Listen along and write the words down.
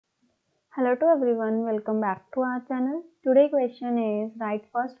Hello to everyone, welcome back to our channel. Today question is write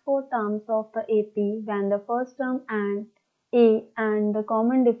first four terms of the AP when the first term and A and the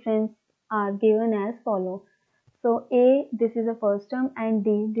common difference are given as follow. So A, this is the first term, and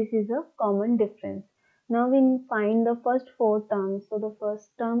D, this is a common difference. Now we find the first four terms. So the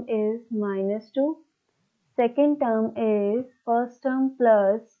first term is -2. Second term is first term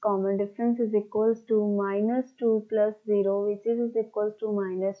plus common difference is equals to -2 plus 0, which is equals to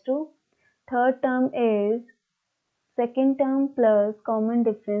 -2. Third term is second term plus common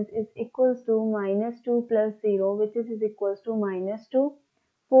difference is equals to -2 plus 0, which is equals to -2.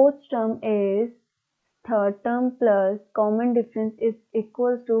 Fourth term is third term plus common difference is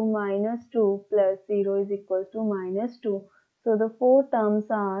equals to -2 plus 0 is equals to -2. So the four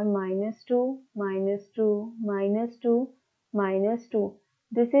terms are -2, -2, -2, -2.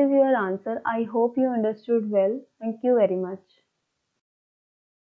 This is your answer. I hope you understood well. Thank you very much.